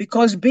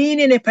 Because being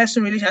in a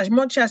personal relationship, as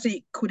much as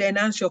it could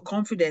enhance your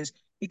confidence,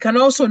 it can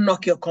also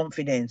knock your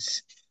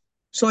confidence.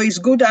 So it's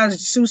good,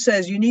 as Sue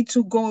says, so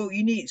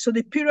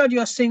the period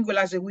you're single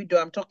as a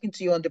widow, I'm talking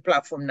to you on the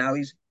platform now,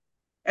 is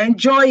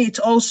enjoy it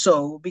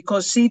also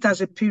because see it as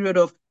a period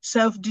of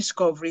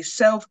self-discovery,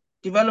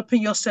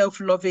 developing your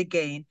self-love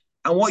again,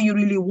 and what you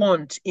really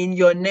want in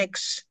your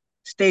next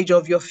stage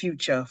of your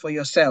future for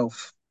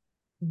yourself.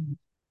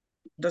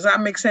 Does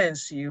that make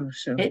sense to you,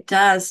 Sue? It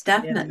does,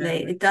 Yeah.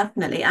 definitely. It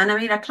definitely. And I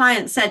mean, a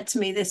client said to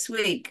me this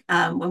week,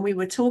 when we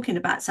were talking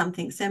about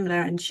something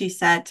similar, and she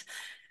said,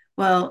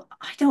 well,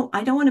 I don't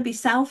want to be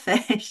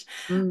selfish.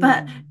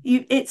 But Mm,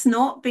 it's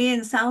not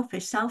being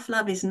selfish.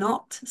 Self-love is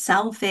not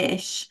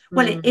selfish.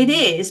 Well, it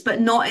mm, is, but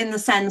not in the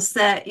sense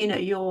that,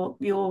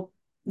 you're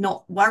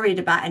not worried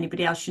about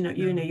anybody else. You're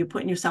Um,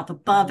 putting yourself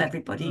above mm,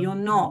 everybody. You're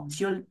mm, not. mm,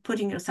 You're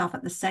putting yourself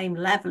at the same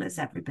level as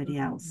everybody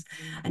else,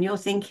 mm, and you're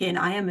thinking,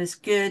 I am as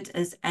good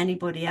as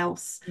anybody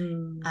else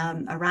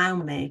mm,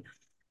 around me.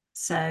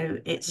 So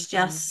it's mm,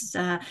 just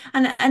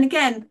and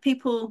again,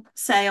 people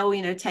say, oh,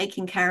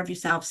 taking care of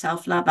yourself,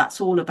 self-love,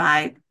 that's all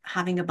about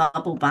having a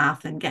bubble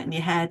bath and getting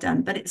your hair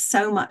done. But it's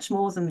so much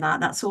more than that.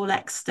 That's all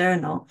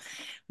external.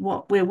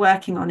 What we're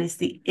working on is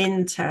the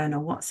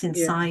internal, what's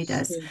inside yes,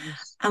 us.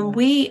 yes, And yeah.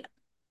 we,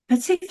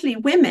 particularly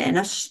women,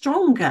 are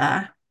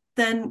stronger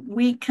than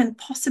we can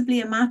possibly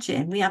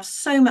imagine. We have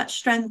so much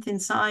strength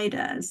inside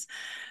us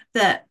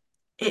that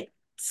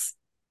it's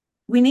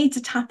we need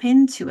to tap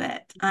into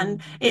it.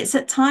 And Mm, it's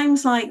at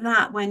times like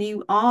that when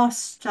you are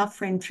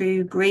suffering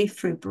through grief,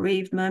 through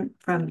bereavement,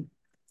 from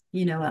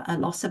a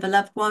loss of a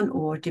loved one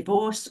or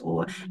divorce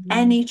or mm,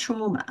 any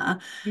trauma,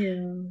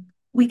 yeah,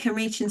 we can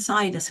reach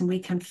inside us and we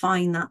can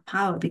find that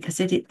power because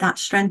that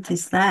strength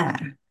is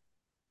there.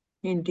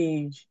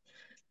 indeed.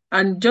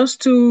 And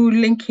just to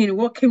link in,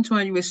 what came to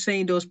mind you were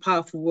saying those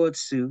powerful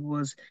words, Sue,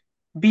 was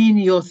being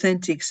your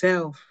authentic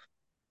self.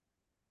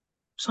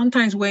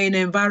 Sometimes we're in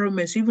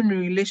environments, even in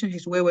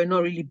relationships, where we're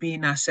not really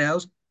being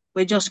ourselves.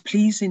 We're just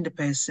pleasing the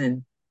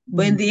person.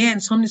 But in Mm, the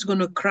end, something's going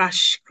to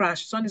crash,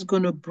 something's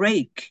going to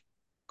break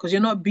because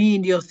you're not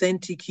being the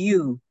authentic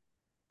you.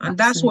 And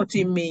that's what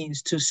it absolutely.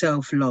 means to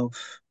self-love.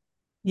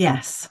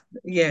 Yes.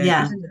 Yeah,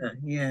 Yeah. isn't it?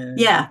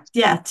 Yeah.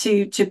 Yeah,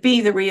 to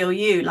be the real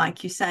you,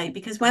 like you say,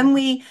 because when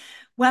we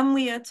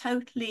are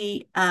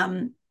totally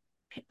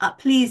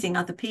pleasing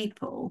other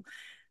people,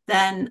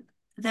 then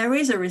there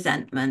is a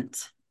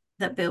resentment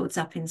that builds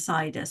up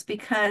inside us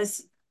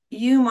because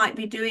you might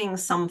be doing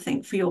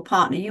something for your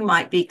partner. You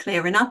might be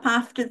clearing up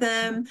after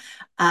them,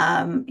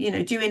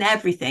 doing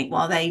everything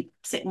while they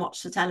sit and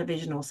watch the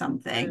television or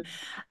something. Mm,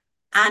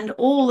 And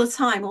all the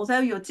time, although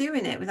you're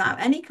doing it without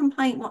any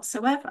complaint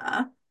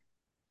whatsoever,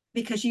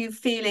 because you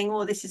feeling,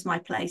 oh, this is my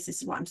place,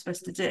 this is what I'm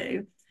supposed to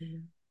do.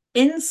 mm,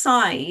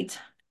 Inside,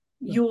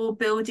 mm, you're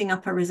building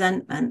up a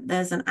resentment.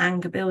 There's an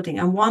anger building.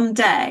 And one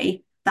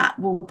day that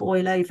will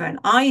boil over. And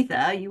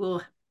either you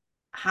will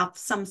have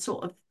some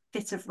sort of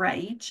fit of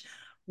rage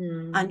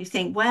and mm, you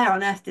think, where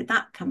on earth did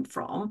that come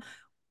from?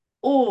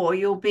 Or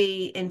you'll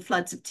be in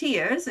floods of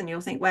tears and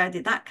you'll think, where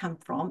did that come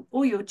from?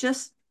 Or you'll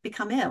just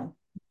become ill,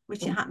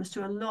 which it mm. happens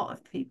to a lot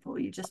of people.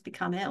 You just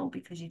become ill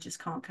because you just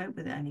can't cope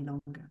with it any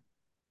longer.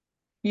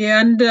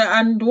 Yeah,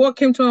 and what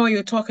came to mind when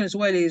you're talking as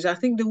well is I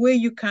think the way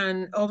you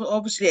can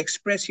obviously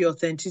express your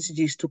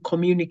authenticity is to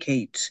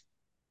communicate.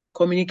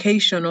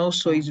 Communication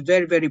also Yeah. is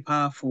very, very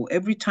powerful.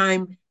 Every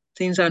time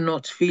things are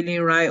not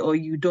feeling right or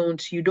you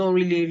don't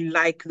really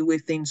like the way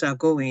things are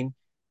going,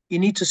 you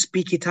need to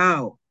speak it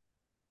out.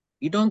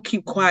 You don't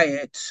keep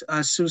quiet,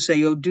 as Sue say,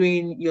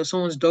 you're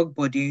someone's dog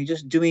body, you're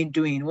just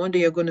doing. One day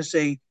you're gonna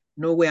say,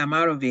 no way, I'm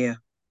out of here.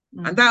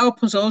 And Mm. that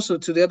opens also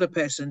to the other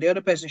person. The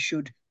other person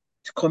should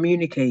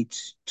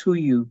communicate to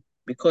you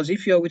because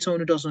if you're with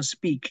someone who doesn't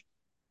speak,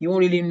 you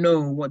won't really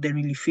know what they're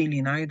really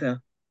feeling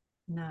either.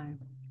 No,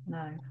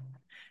 no.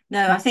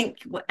 No, I think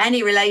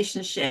any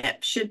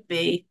relationship should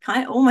be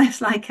kind of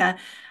almost like a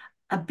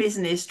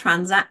business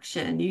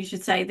transaction. You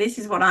should say, this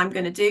is what I'm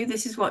going to do.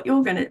 This is what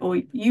you're going to, or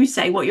you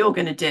say what you're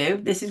going to do.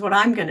 This is what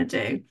I'm going to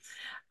do.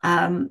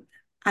 Um,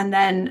 and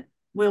then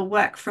we'll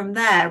work from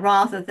there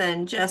rather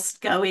than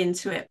just go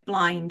into it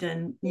blind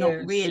and not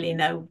Yes, really yes.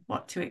 know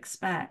what to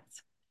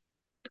expect.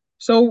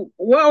 So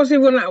what I was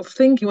even like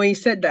thinking when you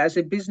said that as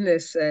a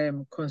business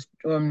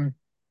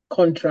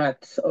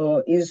contract,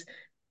 or is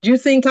do you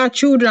think our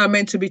children are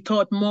meant to be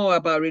taught more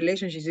about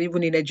relationships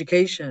even in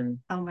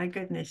education? Oh my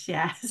goodness,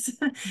 yes.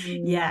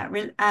 Mm,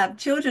 Yeah,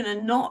 children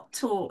are not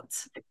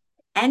taught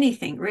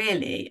anything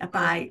really mm,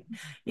 about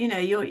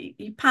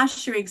you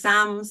pass your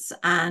exams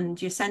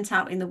and you're sent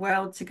out in the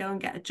world to go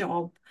and get a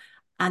job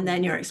and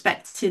then you're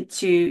expected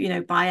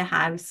to buy a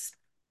house,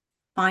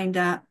 find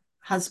a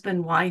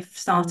husband, wife,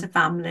 start mm, a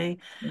family,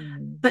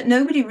 mm, but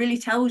nobody really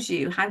tells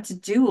you how to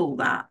do all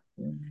that.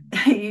 mm,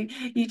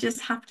 You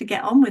just have to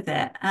get on with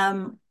it.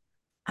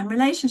 And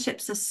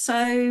relationships are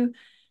so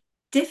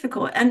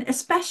difficult, and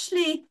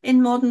especially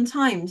in modern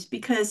times,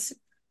 because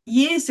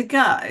years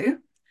ago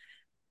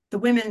the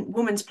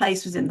woman's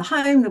place was in the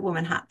home. The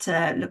woman had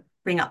to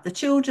bring up the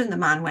children. The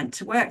man went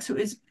to work. So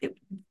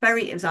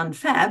it was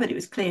unfair, but it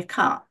was clear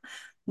cut.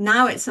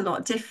 Now it's a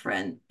lot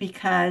different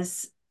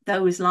because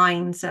those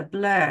lines are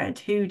blurred.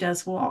 Who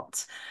does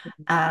what?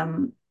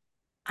 Um,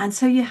 and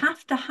so you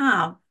have to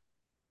have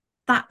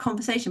that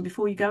conversation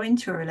before you go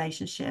into a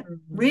relationship, mm.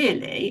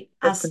 really,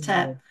 as to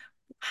Definitely.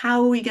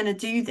 how are we going to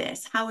do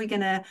this? How are we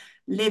going to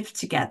live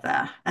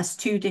together as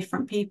two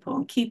different people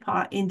and keep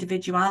our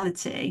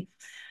individuality?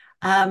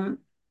 Um,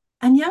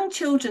 and young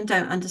children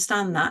don't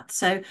understand that.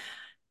 So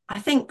I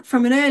think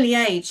from an early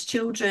age,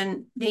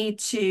 children need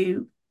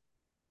to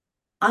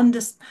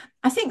understand.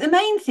 I think the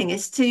main thing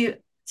is to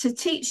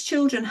teach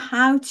children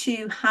how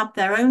to have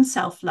their own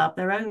self-love,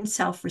 their own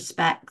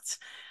self-respect,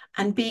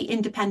 and be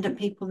independent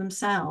people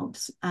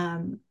themselves.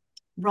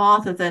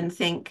 rather than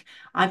think,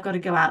 I've got to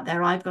go out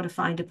there, I've got to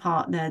find a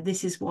partner,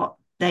 this is what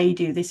they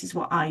do, this is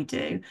what I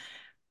do.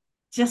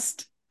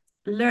 Just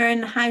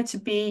learn how to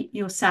be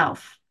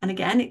yourself. And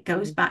again, it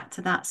goes Mm, back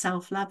to that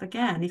self-love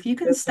again. If you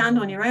can stand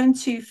on definitely. your own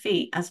 2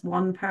 feet as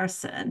one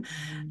person,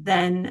 Mm,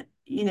 then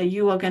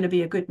you are going to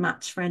be a good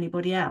match for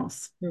anybody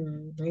else.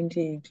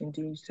 indeed,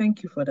 indeed.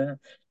 Thank you for that.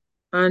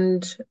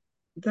 And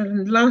the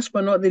last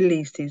but not the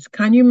least is,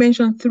 can you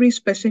mention three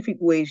specific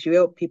ways you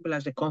help people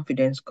as a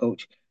confidence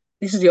coach?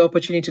 This is the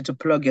opportunity to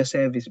plug your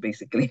service,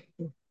 basically.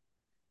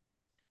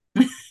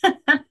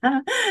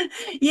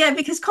 Yeah,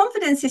 because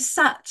confidence is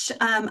such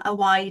a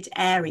wide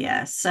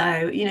area.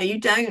 So, you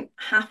don't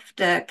have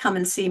to come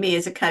and see me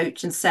as a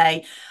coach and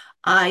say,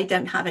 I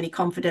don't have any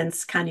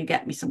confidence. Can you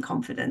get me some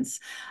confidence?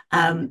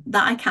 Mm,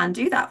 That I can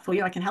do that for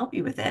you. I can help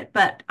you with it.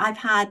 But I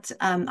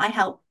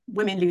help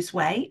women lose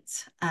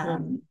weight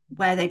mm,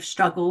 where they've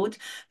struggled,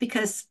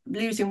 because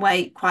losing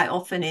weight quite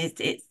often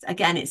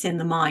it's in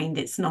the mind.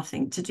 It's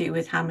nothing to do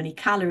with how many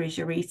calories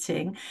you're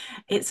eating.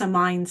 It's a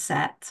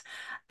mindset.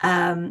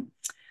 Um,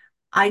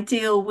 I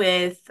deal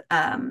with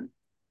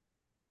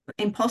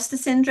imposter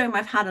syndrome.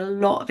 I've had a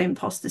lot of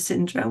imposter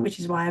syndrome, which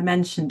is why I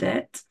mentioned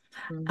it.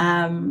 mm.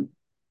 Um,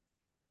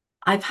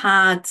 I've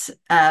had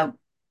uh,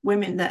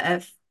 women that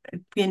have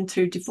been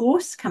through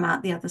divorce come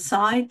out the other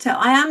side. So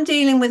I am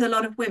dealing with a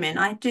lot of women.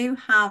 I do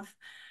have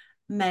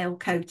male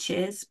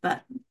coaches,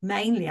 but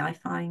mainly I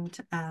find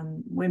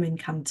women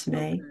come to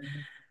me. Okay.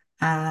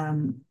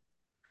 Um,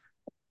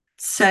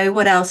 so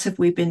what else have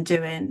we been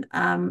doing?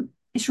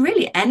 It's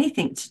really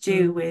anything to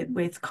do Mm,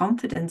 with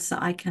confidence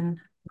that I can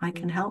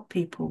mm. help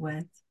people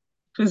with.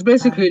 So it's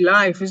basically Um,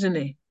 life, isn't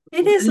it?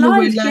 it is Any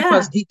way life, life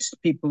has yeah, hit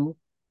people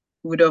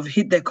would have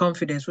hit their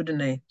confidence, wouldn't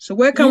they? So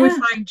where can we yeah.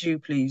 find you,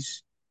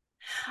 please?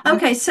 Where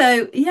Okay, can...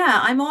 so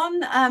yeah, I'm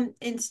on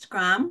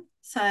Instagram.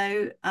 So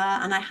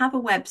and I have a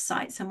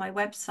website. So my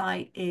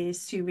website is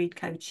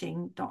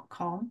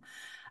suereidcoaching.com.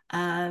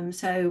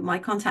 So my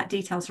contact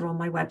details are on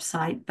my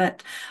website,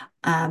 but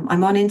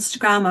I'm on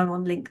Instagram, I'm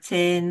on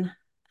LinkedIn.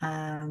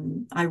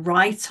 I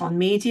write on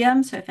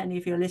Medium. So if any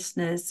of your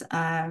listeners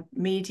are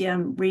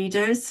Medium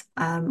readers,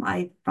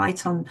 I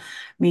write on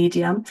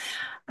Medium.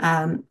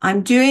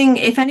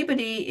 If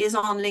anybody is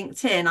on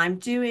LinkedIn, I'm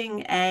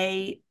doing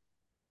a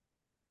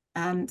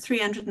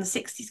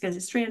 360, because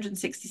it's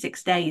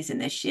 366 days in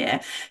this year.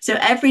 So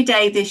every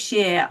day this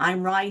year,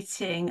 I'm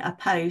writing a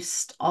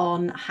post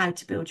on how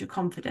to build your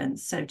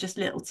confidence. So just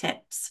little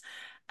tips.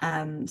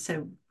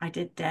 So I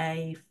did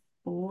day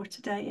 4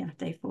 today. Yeah,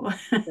 day 4.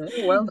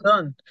 Well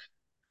done.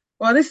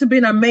 Well, this has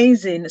been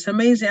amazing. It's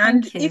amazing.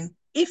 And Thank you.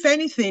 if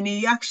anything,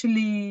 it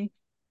actually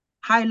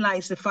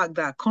highlights the fact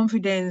that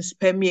confidence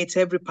permeates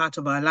every part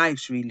of our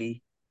lives,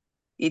 really.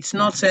 It's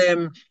not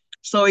Yes.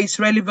 so it's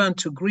relevant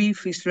to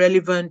grief, it's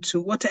relevant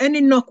to what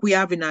any knock we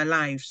have in our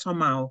lives,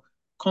 somehow our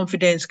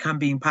confidence can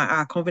be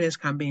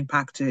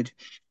impacted.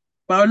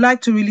 But I would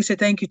like to really say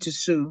thank you to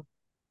Sue.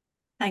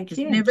 Thank It's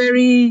been a you.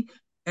 very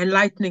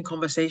enlightening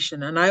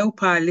conversation, and I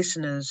hope our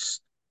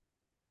listeners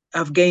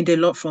have gained a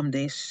lot from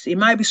this. It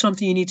might be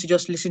something you need to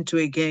just listen to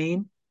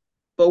again.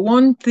 But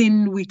one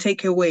thing we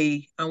take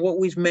away, and what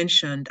we've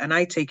mentioned, and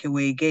I take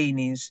away again,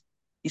 is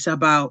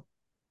about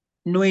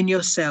knowing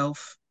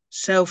yourself,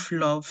 self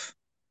love,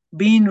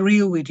 being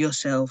real with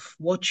yourself,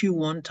 what you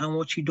want and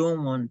what you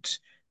don't want,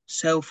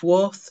 self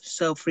worth,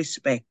 self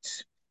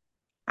respect.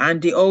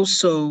 And the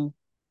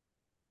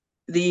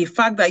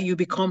fact that you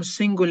become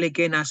single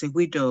again as a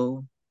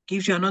widow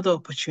gives you another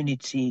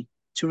opportunity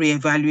to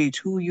reevaluate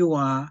who you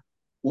are,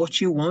 what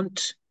you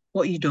want,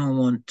 what you don't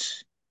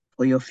want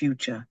for your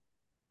future.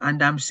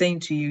 And I'm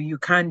saying to you, you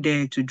can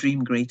dare to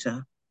dream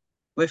greater.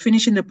 We're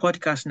finishing the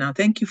podcast now.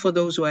 Thank you for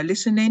those who are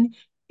listening.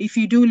 If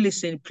you do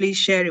listen, please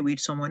share it with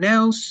someone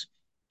else.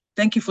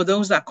 Thank you for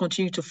those that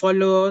continue to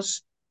follow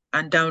us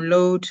and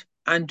download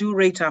and do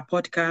rate our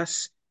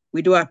podcast.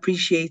 We do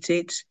appreciate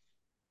it.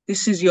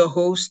 This is your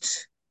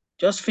host.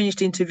 Just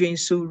finished interviewing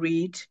Sue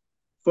Reid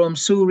from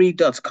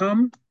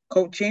suereid.com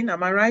coaching.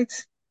 Am I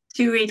right?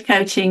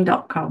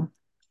 ToReadCoaching.com.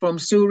 From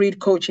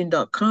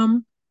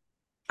suereidcoaching.com.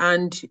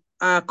 And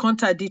our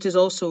contact details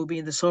also will be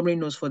in the summary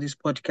notes for this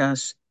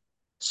podcast.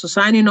 So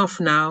signing off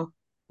now.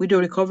 Widow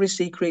Recovery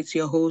Secrets,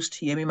 your host,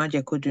 Yemi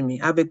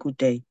Majekodumi. Have a good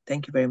day.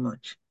 Thank you very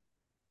much.